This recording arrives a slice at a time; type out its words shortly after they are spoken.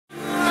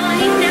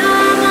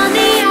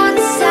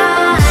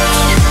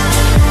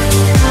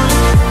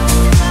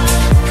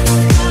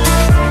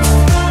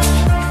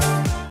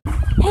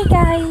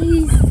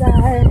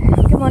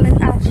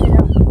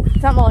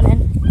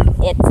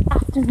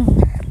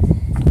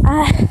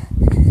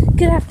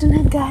Good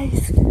afternoon,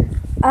 guys.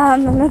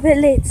 I'm a bit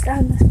late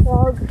starting this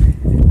vlog.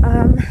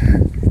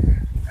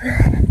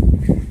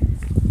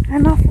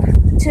 I'm off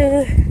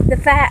to the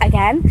fair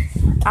again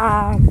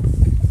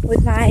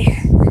with my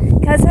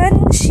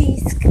cousin.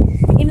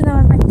 Even though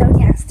I went down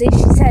yesterday,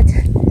 she said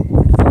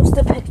post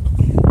a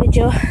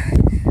video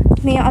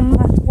of me on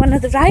one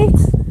of the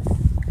rides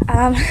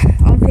on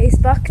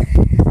Facebook,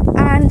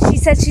 and she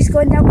said she's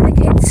going down with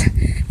the kids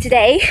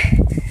today.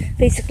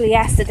 Basically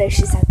yesterday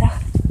she said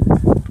that.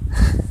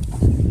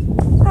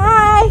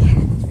 Hi!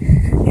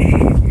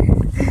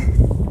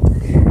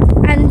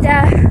 And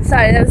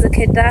sorry, there was a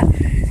kid that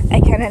I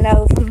kind of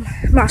know from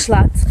martial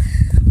arts,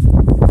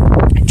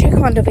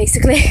 taekwondo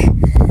basically.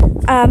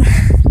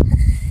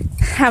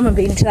 Haven't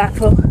been to that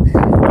for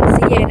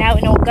almost a year now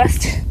in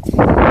August.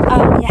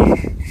 Yeah,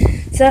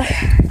 so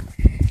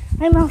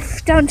I'm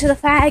off down to the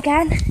fair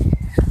again.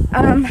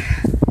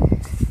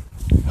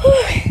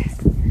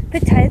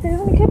 Bit tired. There's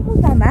only a couple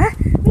of them there.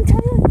 I'm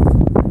tired.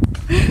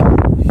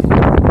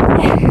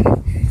 Yeah.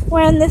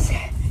 Wearing this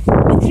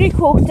with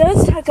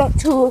 3/4. I got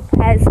 2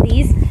 pairs of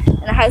these in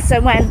the house, so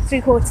I'm wearing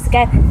 3/4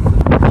 again.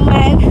 I'm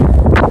wearing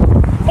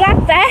black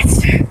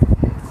vest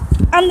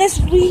and this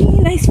really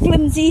nice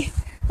flimsy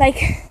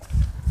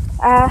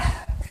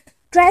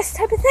dress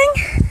type of thing.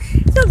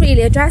 It's not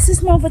really a dress,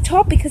 it's more of a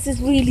top because it's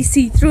really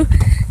see-through.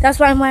 That's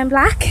why I'm wearing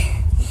black.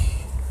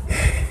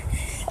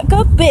 I've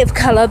got a bit of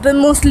colour, but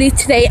mostly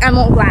today I'm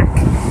all black.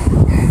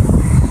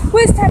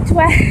 Worst time to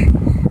wear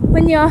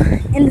when you're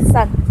in the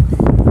sun.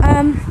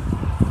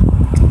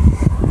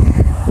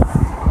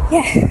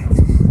 Yeah,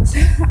 so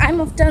I'm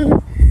off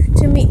down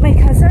to meet my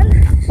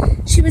cousin.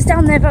 She was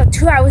down there about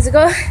 2 hours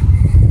ago.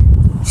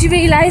 She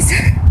realised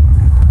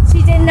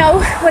she didn't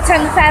know what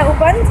time the fair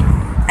opened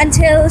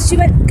until she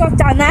got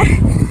down there.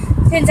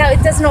 Turns out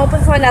it doesn't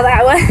open for another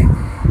hour. It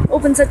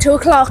opens at 2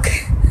 o'clock.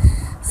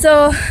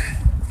 So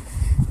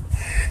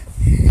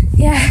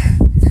yeah,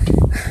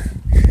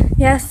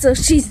 so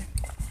she's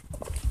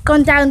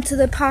gone down to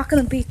the park on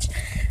the beach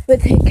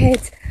with her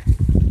kids.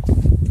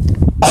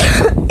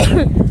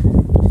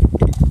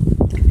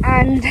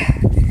 And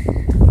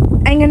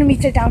I'm gonna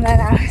meet her down there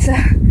now, so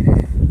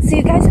see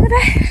you guys in a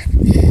bit.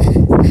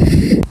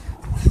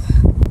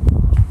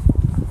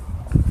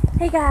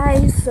 Hey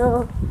guys,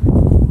 so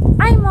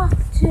I'm off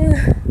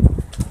to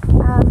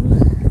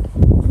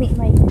meet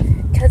my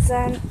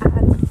cousin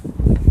and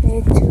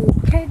her 2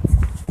 kids.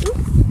 Ooh,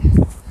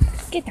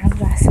 get down,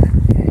 guys.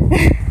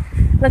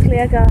 Luckily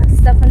I got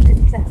stuff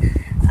underneath it.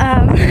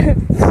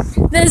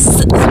 There's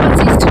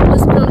Swansea's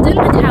tallest building,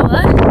 the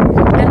tower.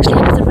 It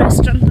actually has a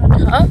restaurant on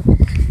top.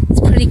 It's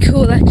pretty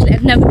cool actually.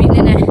 I've never been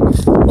in it,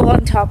 or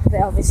on top of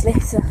it obviously.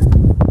 So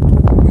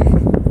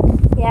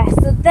yeah,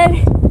 so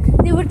they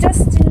were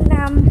just in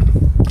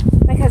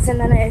my cousin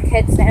and her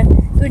kids now.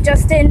 We were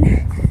just in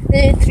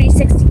the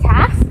 360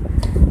 calf,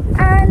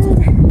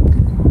 and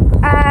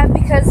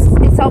because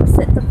it's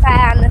opposite the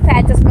fair and the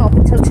fair doesn't open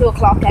until 2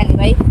 o'clock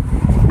anyway.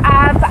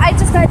 But I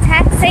just got a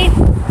text saying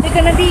they're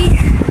going to be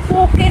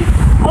walking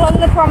along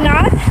the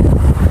promenade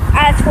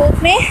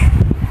towards me.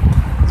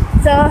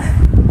 So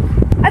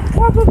I'd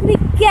probably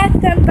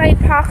get them by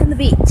park on the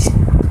beach.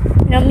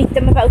 Meet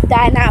them about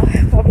there now,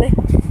 probably.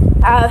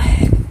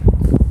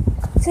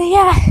 So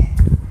yeah,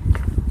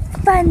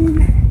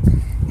 fun.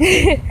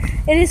 It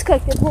is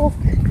quite good walk.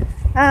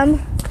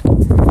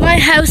 My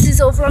house is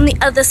over on the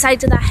other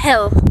side of that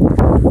hill.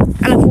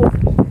 And I've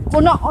walked,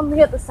 well, not on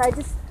the other side,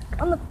 it's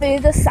on the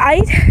further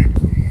side.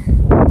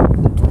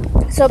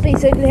 So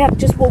basically I've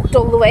just walked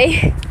all the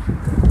way,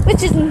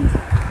 which isn't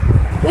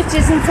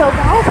so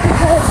bad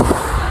because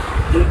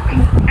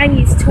I'm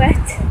used to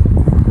it,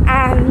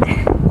 and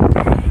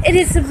it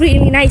is a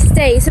really nice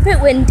day. It's a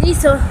bit windy,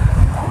 so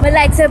my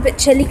legs are a bit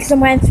chilly because I'm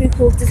wearing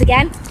 3/4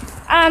 again.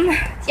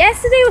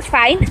 Yesterday was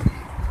fine.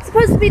 It's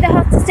supposed to be the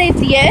hottest day of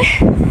the year,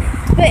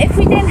 but if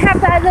we didn't have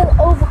that little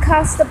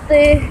overcast of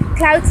the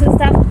clouds and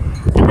stuff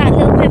and that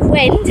little bit of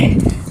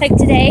wind like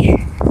today,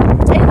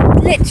 it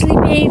would literally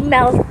be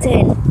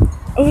melting.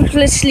 It would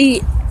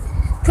literally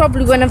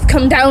probably wouldn't have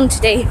come down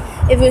today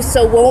if it was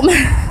so warm.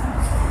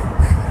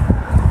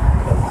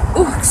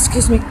 Oh,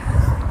 excuse me.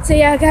 So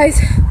yeah, guys,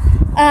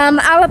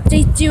 I'll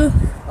update you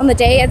on the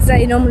day as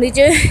I normally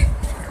do.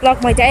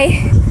 Vlog my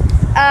day.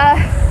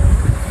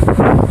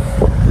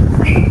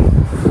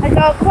 I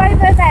got quite a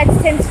bit of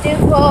editing to do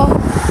for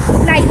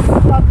tonight's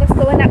vlog that's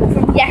going up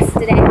from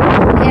yesterday.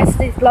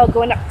 Yesterday's vlog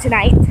going up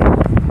tonight.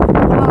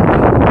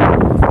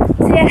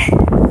 So yeah,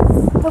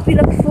 hope you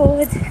look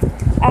forward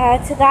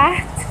to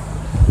that.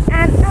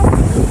 And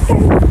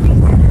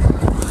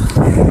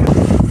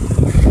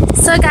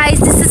so guys,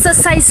 this is the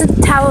size of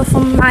the tower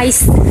from my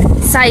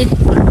side,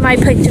 my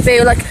point of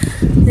view, like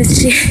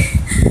literally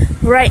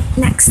right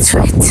next to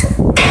it.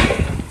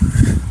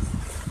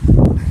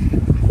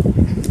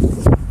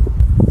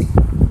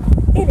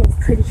 It is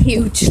pretty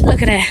huge,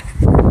 look at it.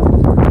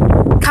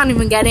 Can't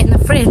even get it in the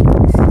frame.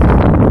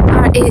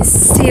 That is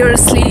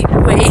seriously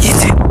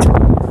weighted.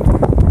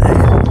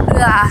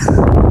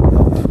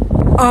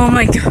 Oh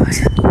my god.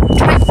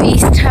 I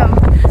FaceTime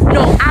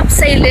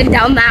sliding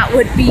down that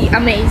would be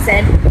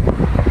amazing.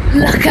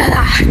 Look at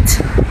that.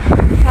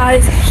 That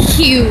is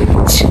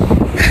huge.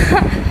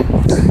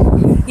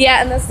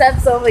 Yeah, and the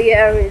steps over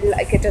here, I really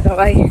like it, I don't know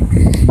why.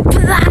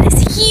 But that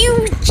is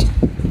huge.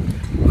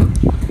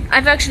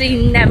 I've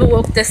actually never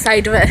walked this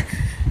side of it.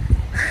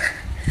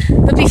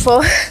 But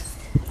before,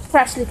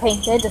 freshly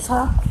painted as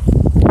well.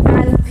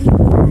 And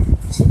people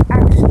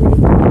actually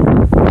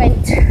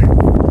went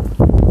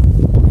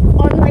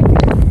on like,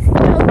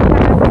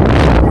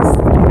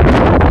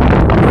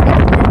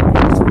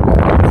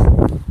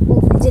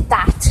 we did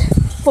that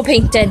for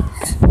painting.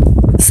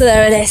 So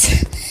there it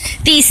is.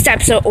 These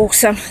steps are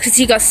awesome because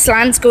you got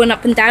slants going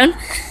up and down,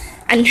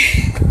 and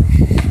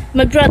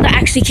my brother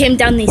actually came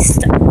down these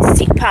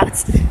steep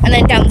parts and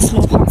then down the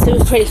small parts. It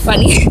was pretty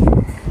funny.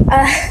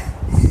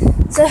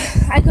 So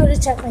I go to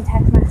check my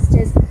text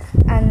messages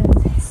and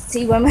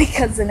see where my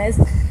cousin is.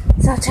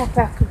 So I'll check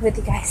back with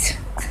you guys.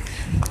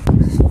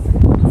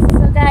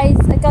 So guys,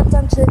 I got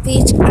down to the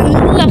beach and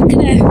look at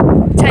it.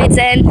 Tides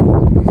in.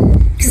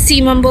 You can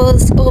see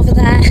Mumbles over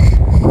there.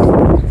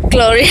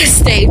 Glorious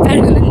day,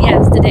 better than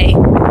yesterday.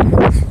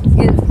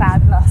 It was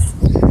fabulous.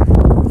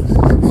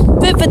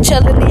 Bit of a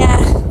chill in the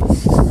air.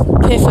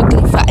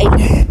 Perfectly fine.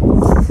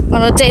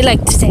 On a day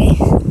like today.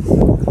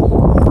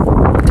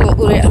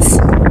 Glorious.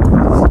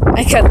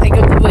 I can't think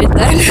of the word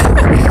then.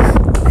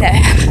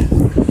 There.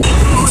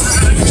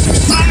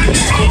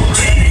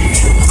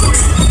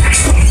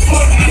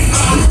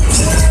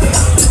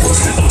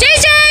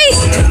 JJ!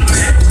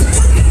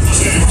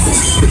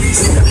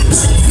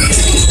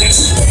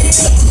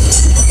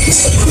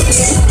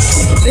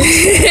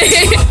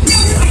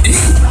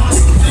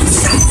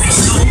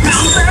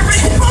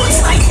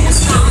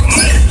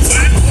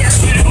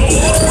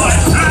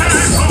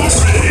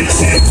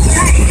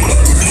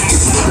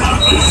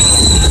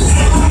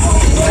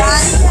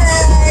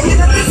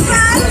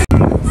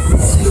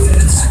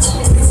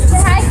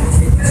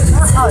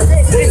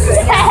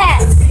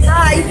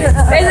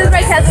 This is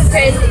my cousin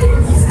Tracy.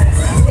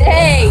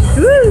 Hey!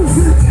 Woo!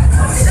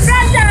 The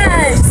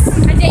Brandon!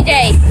 And JJ.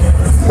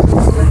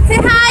 Say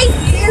hi!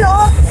 Hello!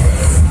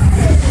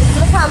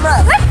 The camera.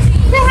 What?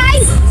 Say hi!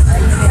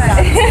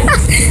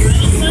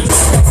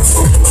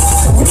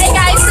 Hey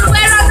guys, so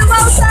we're on the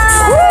motor!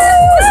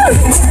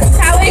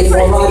 Can't wait for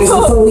it to go.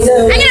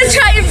 I'm gonna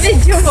try and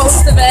video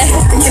most of it.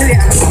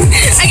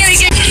 I'm gonna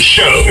get... The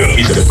show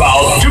is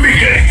about to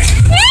begin.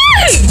 Woo!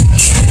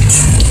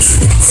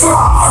 5,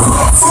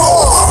 4,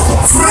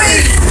 3,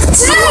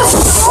 2,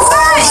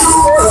 1.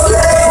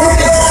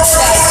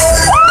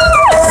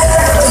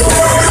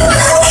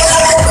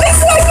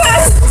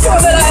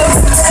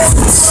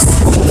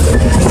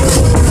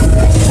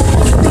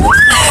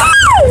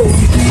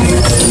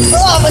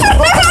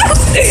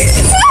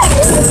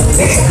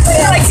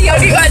 Like the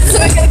only one, so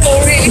we're gonna go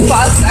really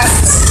fast now.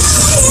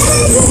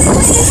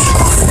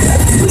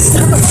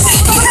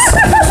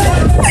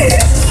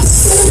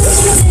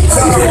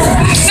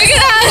 Look at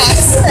that!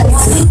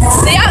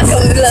 They are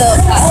going a little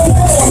fast.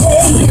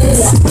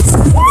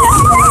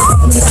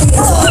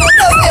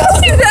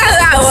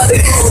 That one.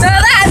 No,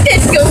 that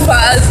did go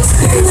fast.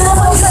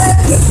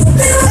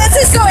 This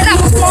is going up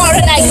tomorrow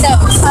night though.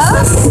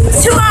 Huh?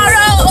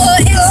 Tomorrow or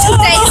in 2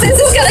 days this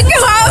is gonna go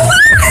up.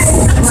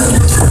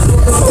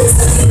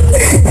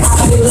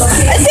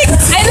 I think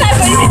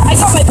I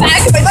got my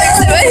bag and my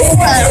things to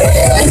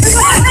it.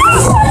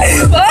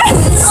 What?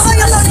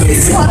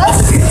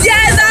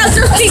 Yeah, that'll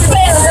just keep it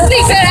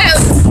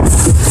out.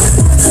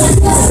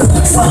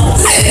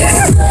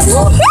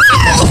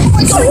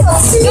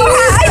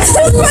 I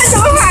took my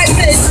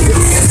no-handed.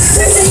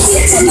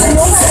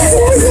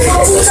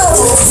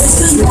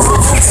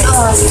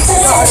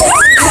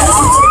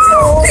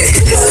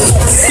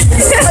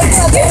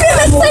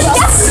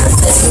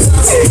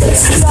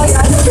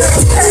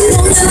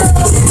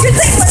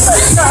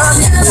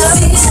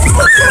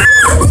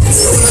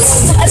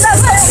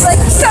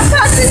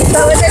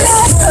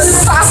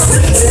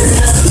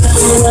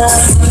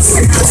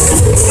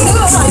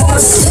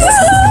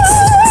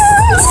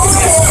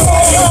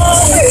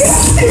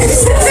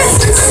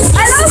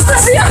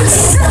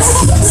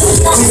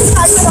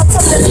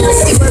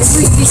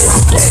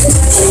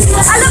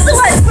 I love the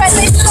one when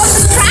they go to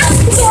the track.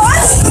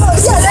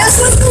 Yeah, that's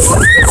what the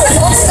one.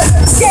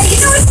 Yeah, you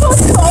know it's called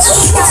cold.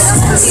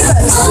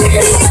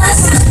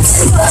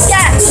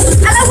 Yeah,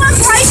 and I went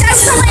right down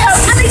to my own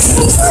and I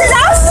squeezed it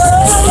out.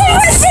 It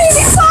was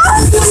really fun.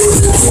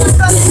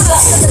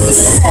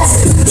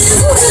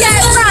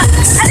 Yeah, but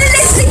and then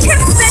they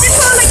kept spinning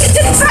for like a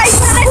good 5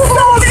 minutes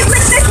long. It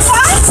was this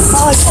fun.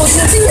 Oh, I told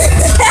you.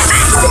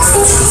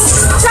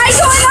 Try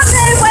going up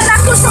there when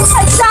that goes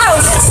upside down.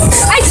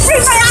 I threw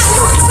my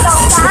ankle on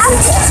that.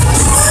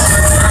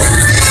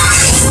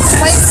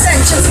 My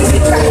extension's going to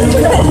be cracked.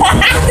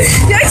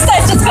 Your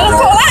extension's going to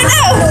fall out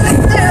now.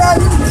 They're on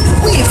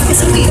weave.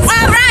 It's a weave.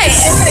 Oh, right.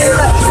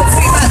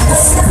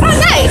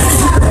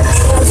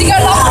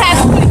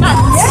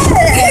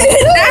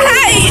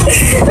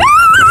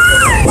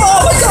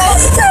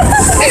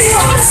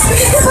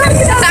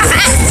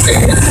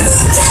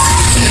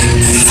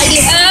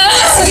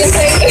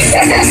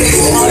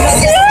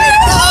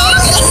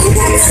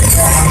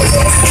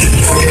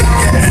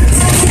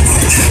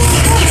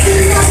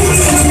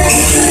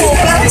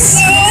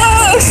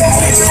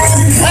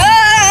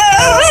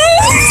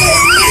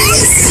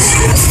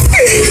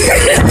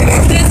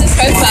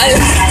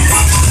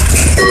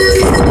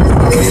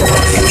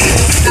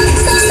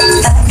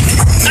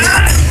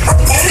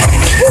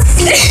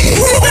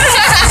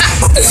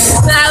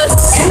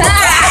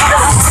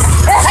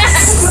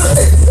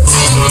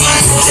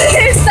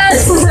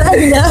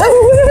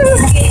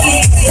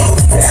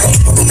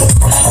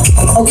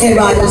 Okay,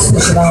 riders,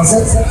 push your balance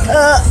it.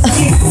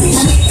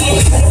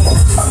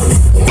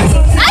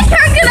 I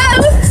can't get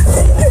out!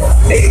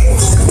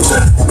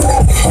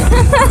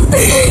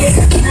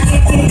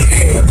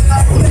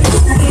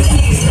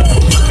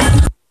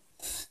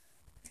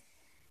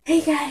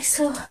 Hey guys,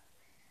 so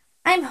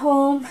I'm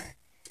home.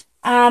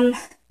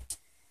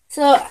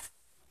 So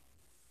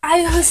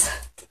I was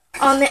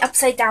on the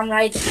upside down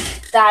ride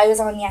that I was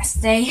on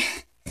yesterday.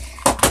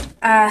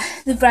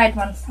 The red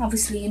one,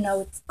 obviously you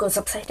know it goes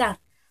upside down.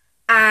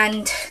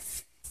 And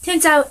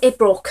turns out it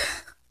broke.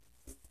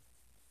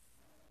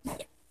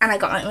 And I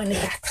got my money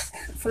back,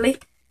 thankfully.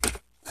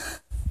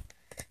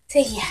 So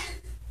yeah.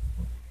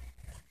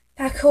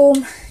 Back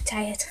home,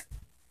 tired.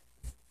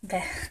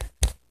 But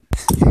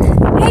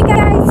hey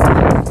guys!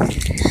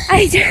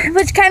 I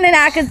was kind of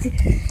knackered.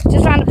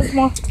 Just ran up a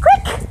small.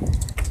 Quick!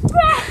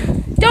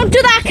 Don't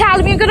do that,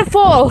 Callum, you're gonna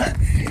fall.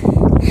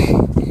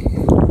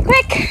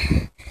 Quick!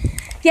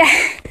 Yeah.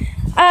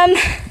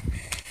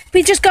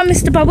 We just got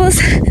Mr. Bubbles.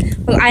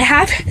 Well, I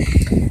have.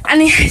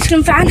 And the ice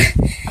cream van.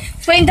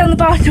 It's waiting down the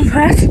bottom for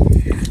us.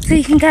 So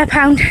you can get a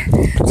pound.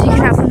 So you can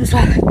have one as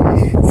well.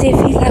 See if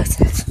he loves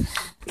it.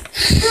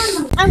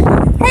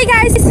 Hey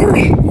guys, so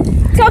we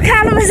got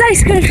Callum's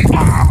ice cream.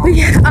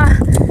 We are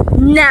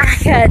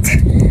knackered.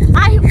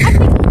 I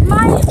think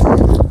my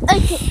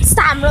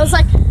stamina was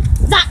like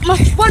that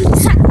much.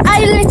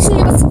 I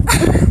literally was,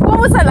 what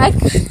was I like?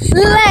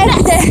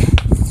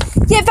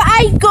 Yeah, but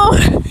I go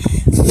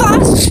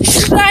fast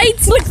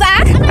strides like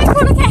that. And I go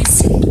like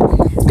this.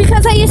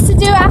 Because I used to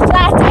do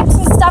athletics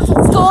and stuff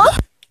at school.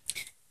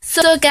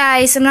 So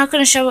guys, I'm not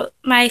going to show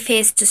my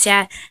face just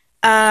yet.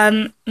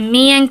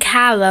 Me and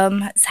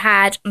Callum has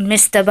had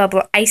Mr.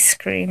 Bubble ice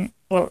cream.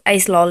 Well,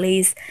 ice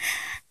lollies.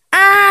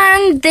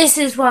 And this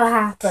is what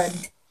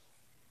happened.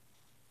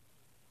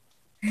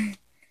 It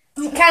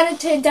kind of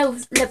turned our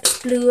lips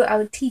blue,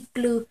 our teeth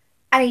blue,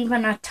 and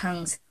even our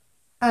tongues.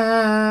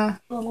 I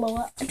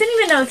don't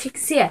even know if you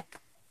can see it.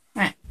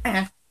 Right, hang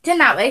on. Turn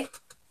that way.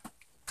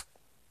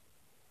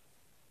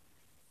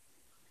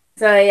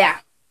 So yeah.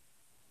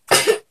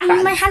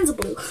 And my hands are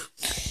blue.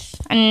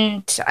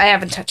 And I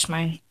haven't touched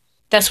mine.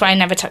 That's why I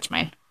never touch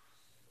mine.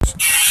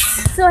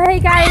 So hey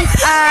guys,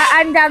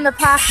 I'm down the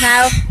park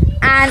now.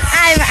 And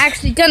I'm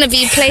actually going to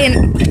be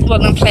trying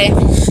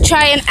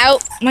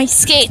out my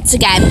skates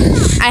again.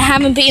 I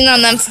haven't been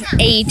on them for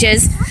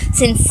ages,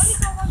 since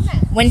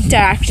winter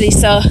actually,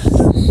 so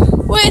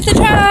worth a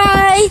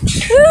try!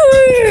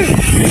 Woo!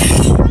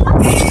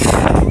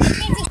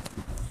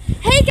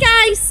 Hey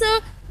guys,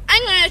 so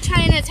I'm going to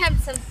try and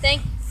attempt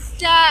something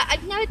that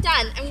I've never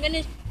done. I've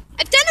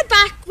done a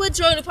backwards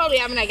roller probably,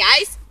 haven't I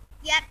guys?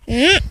 Yep.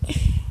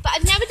 But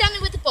I've never done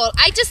it with the ball.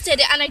 I just did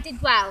it and I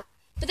did well.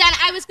 But then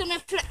I was going to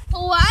flip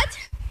forward.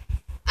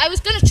 I was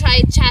going to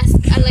try chest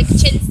and like a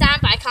chin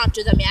stand, but I can't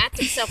do them yet.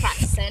 I'm still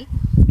practicing.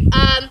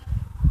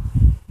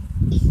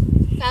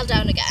 Fell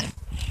down again.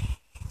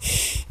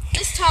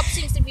 This top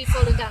seems to be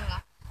falling down a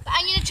lot. But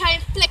I'm going to try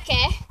and flick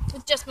it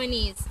with just my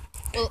knees.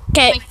 Well,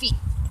 my feet.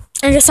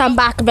 I'm just stand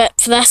back a bit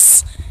for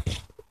this.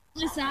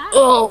 What's that?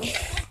 Oh.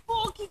 The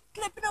ball keeps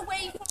flipping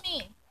away from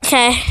me.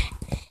 Okay.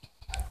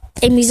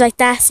 Amy's like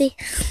that, see?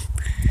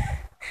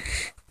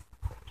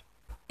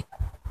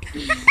 I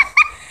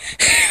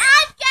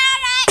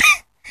get it!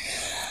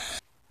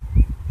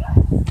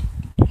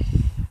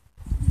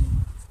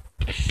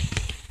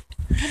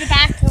 Put it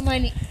back on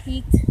my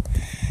feet.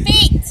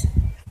 Feet!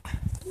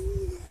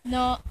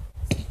 No.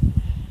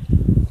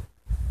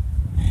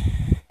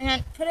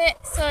 And put it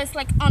so it's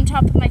like on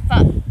top of my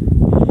foot.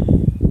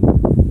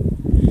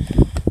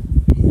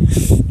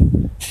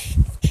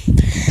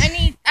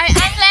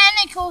 I'm letting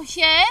it go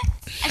here.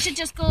 I should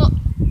just go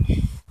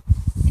like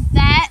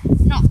that,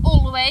 not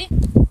all the way.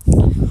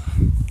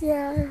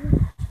 Yeah.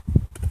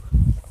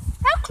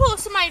 How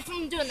close am I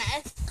from doing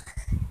this?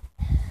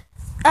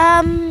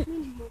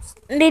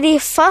 Nearly a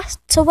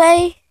foot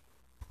away.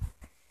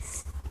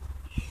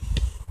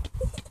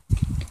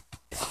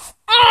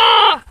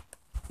 Ah!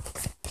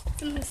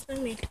 Something's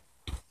stung me.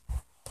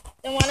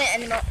 Don't want it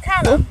anymore.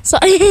 Callum. Oh,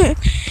 sorry.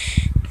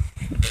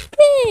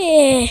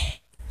 Yeah.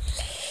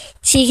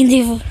 So you can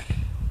do.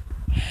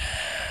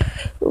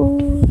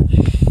 Ooh.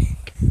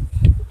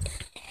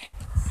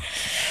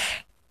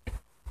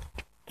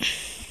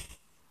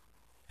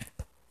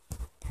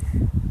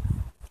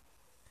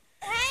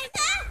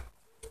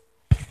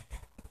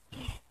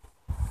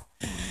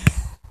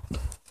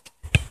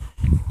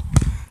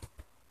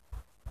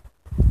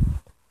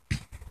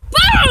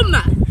 Boom!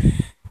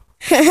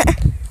 Can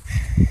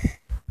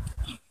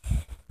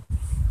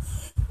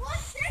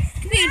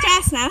you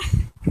adjust now?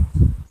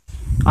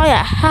 Oh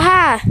yeah,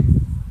 haha.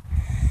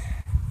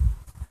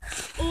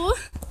 Or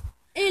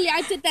earlier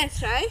I did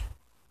this, right?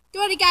 Do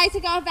you want the guy to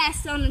got a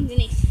vest on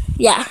underneath?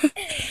 Yeah.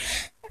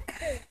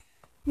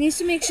 Needs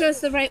to make sure it's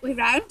the right way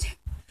round.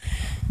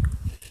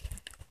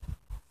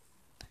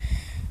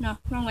 No,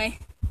 wrong way.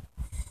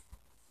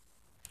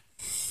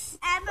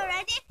 Am I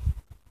ready?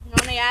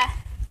 Not yet.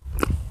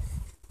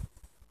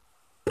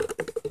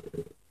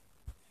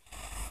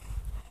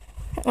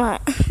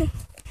 What?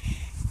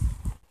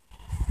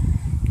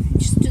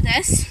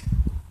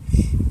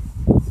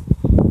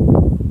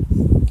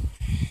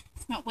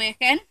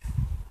 working.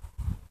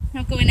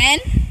 Not going in.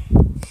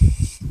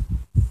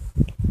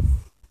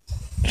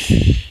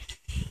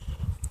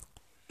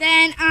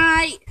 Then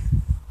I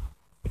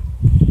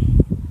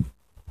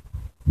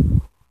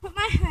put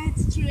my head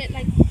through it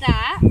like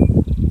that.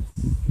 And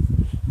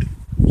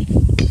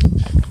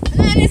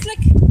then it's like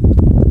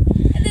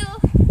a little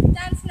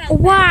dance now.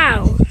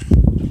 Wow.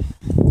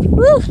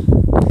 Woo.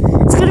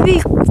 It's gonna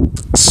be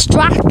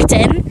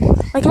distracting.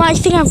 Like my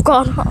thing I've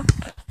got on.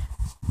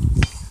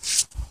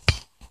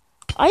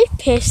 I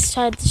pissed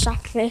trying to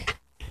distract me.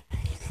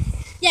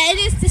 Yeah, it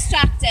is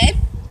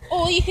distracting.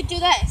 Or you could do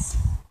this.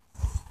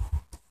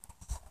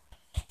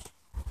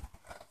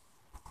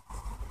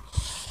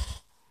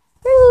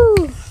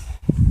 Woo.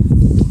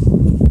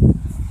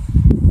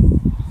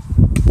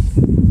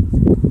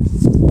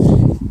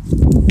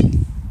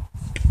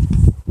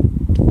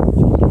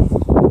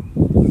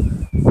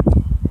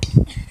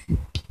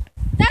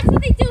 That's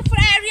what they do for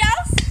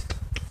aerials.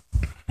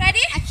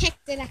 Ready? I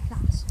kicked it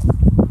across.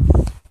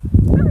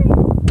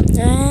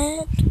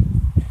 And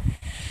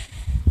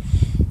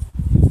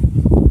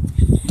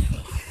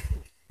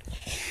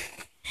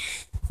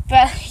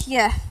But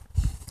yeah.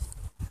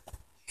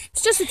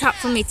 It's just a tap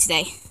for me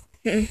today.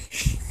 Emma,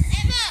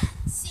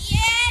 see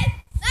it?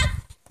 Look,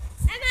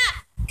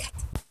 Emma.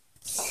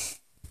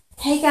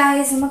 Hey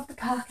guys, I'm at the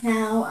park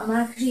now. I'm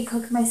actually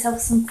cooking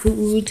myself some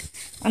food.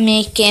 I'm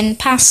making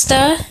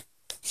pasta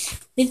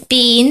with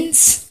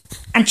beans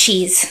and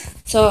cheese.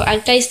 So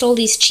I've diced all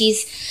these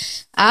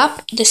cheese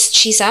up,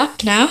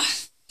 now.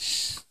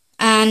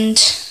 And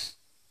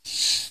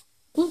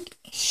ooh,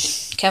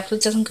 careful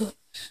it doesn't go.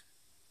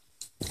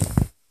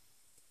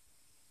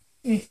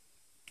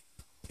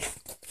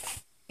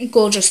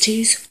 Gorgeous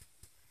cheese.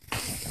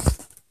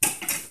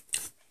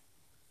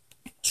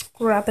 Let's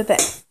grab a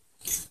bit.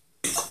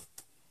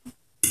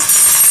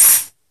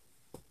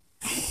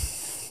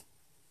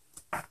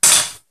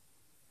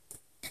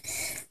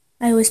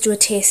 I always do a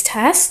taste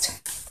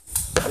test.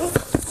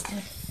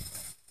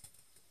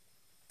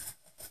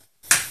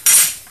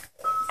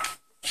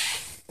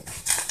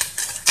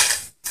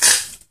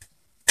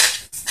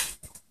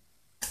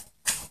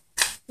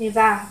 Leave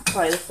that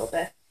for a little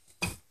bit.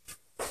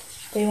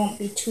 They won't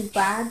be too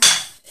bad.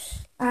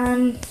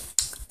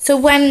 So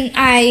when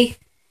I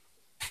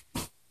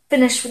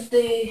finish with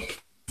the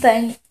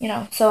thing,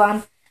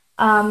 so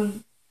I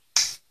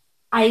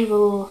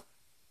will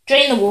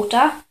drain the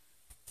water.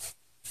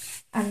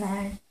 And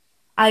then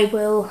I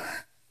will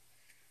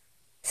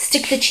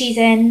stick the cheese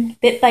in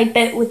bit by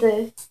bit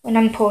when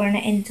I'm pouring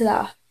it into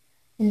the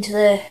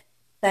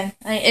thing.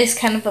 It's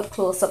kind of up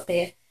close up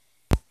here.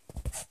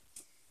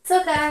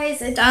 So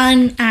guys, it's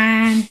done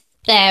and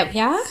there we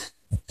are.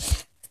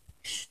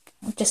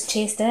 I've just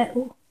tasted it.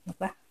 Oh, look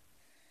at that.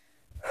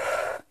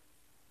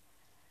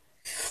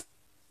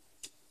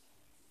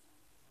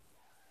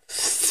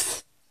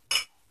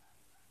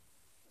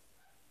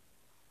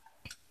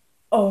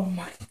 Oh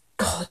my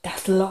God,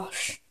 that's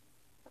lush.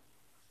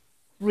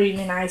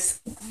 Really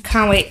nice.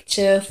 Can't wait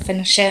to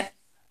finish it.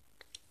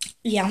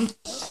 Yum.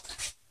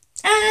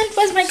 And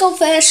where's my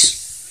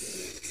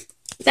goldfish?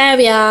 There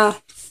we are.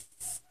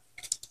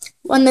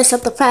 Won this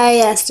at the fair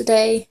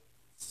yesterday.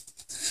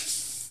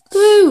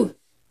 Woo!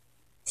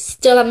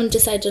 Still haven't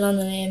decided on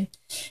the name.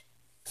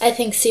 I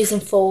think season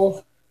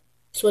 4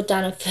 is what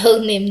Dan and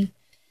Phil named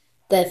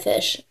their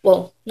fish.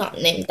 Well,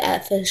 not named their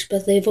fish,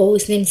 but they've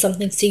always named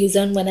something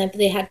Susan whenever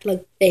they had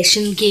like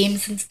fishing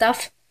games and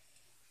stuff.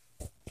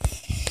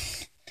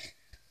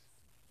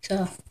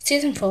 So,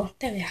 season 4,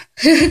 there we are.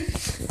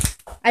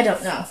 I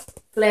don't know.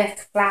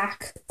 Flick,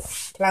 black,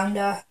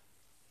 flounder.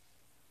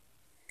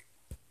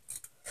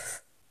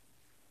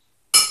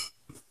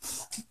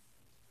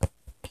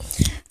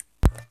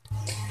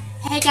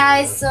 Hey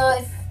guys, so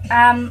if,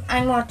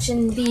 I'm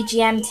watching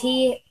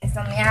BGMT. It's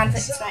on the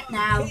adverts right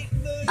now.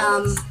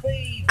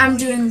 I'm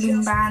doing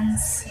loom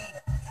bands.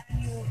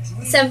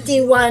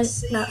 79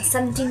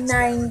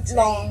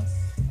 long,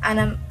 and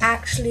I'm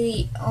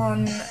actually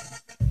going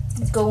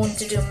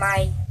to do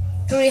my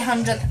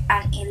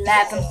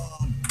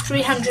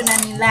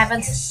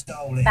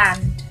 311th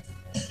band.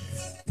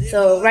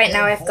 So right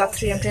now I've got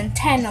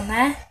 310 on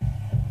there,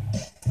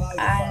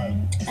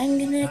 and I'm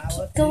gonna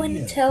keep going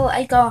until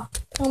I got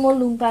no more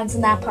loom bands in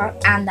that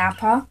part and that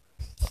part.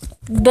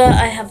 But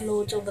I have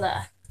loads over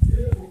there.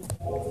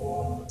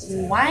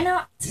 Why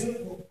not?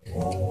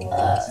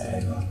 I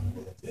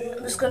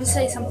was going to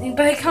say something,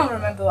 but I can't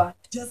remember what.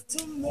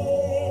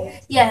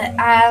 Yeah,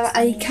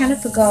 I kind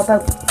of forgot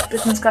about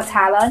Britain's Got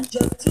Talent.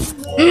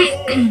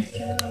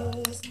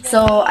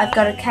 So I've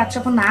got to catch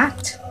up on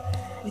that.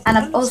 And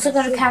I've also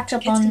got to catch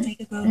up on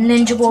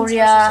Ninja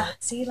Warrior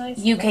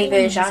UK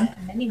version.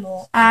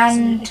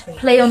 And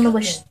play on the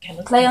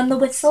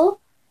whistle.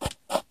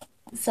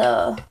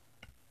 So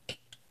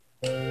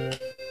I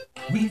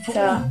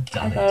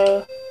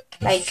go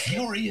like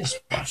Furious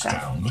bus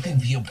down looking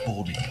for your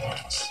boarding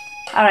pass.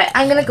 Alright,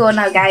 I'm gonna go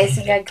now guys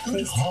and get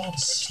please.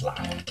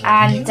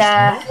 And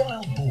yeah.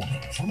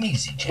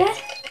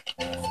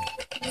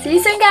 See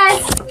you soon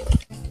guys.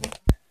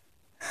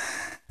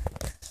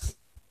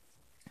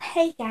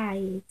 Hey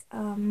guys,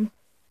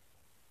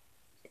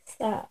 it's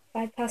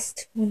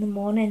 2:05 in the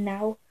morning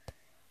now.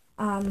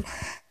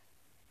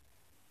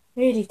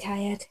 Really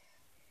tired.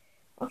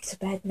 Off to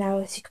bed now,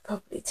 as you could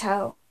probably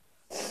tell.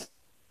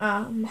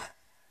 Me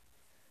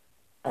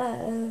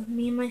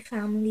and my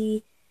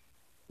family,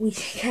 we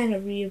kind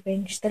of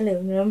rearranged the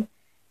living room.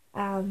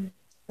 The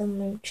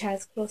room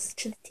chairs closer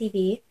to the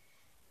TV.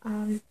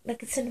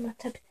 Like a cinema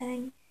type of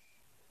thing.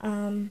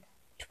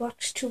 To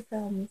watch 2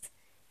 films.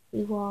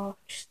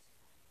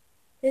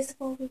 First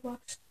of all, we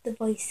watched The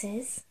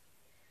Voices,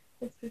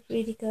 which was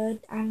really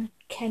good, and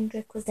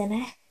Kendrick was in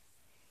it.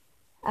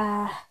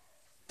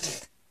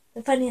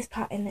 The funniest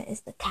part in it is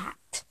the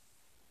cat.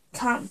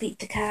 Can't beat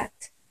the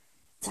cat.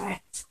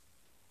 Sorry.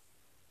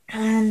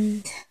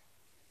 And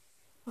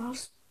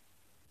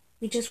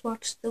we just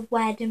watched The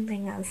Wedding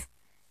Ringers,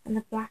 and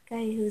the black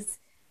guy who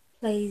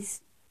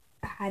plays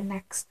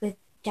next with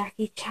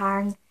Jackie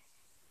Chan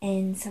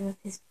in some of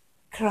his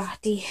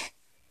karate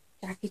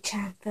Jackie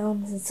Chan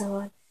films and so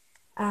on,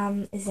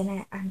 is in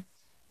it, and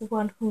the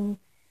one who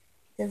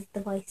does the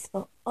voice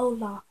for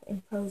Olaf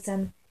in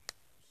Frozen,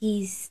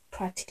 he's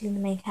practically the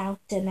main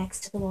character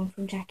next to the one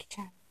from Jackie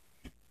Chan.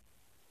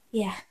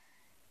 Yeah,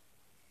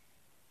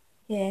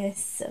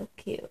 it's so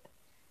cute.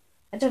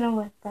 I don't know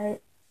what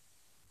that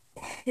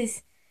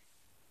is.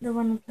 The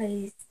one who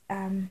plays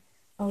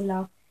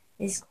Olaf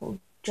is called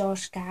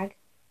Josh Gad,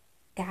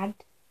 Gad,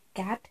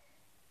 Jad.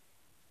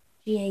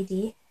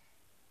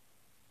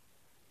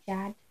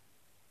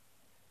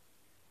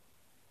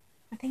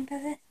 I think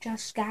that's it.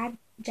 Josh Gad,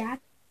 yeah.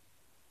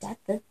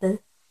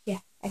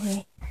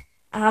 Anyway,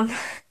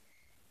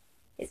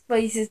 his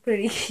voice is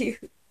pretty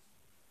cute.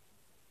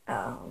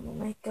 Oh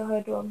my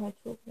god, what am I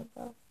talking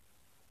about?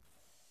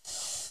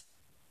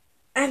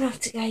 I'm off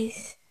to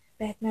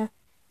bed now,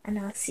 and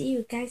I'll see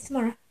you guys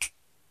tomorrow.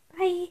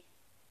 Bye.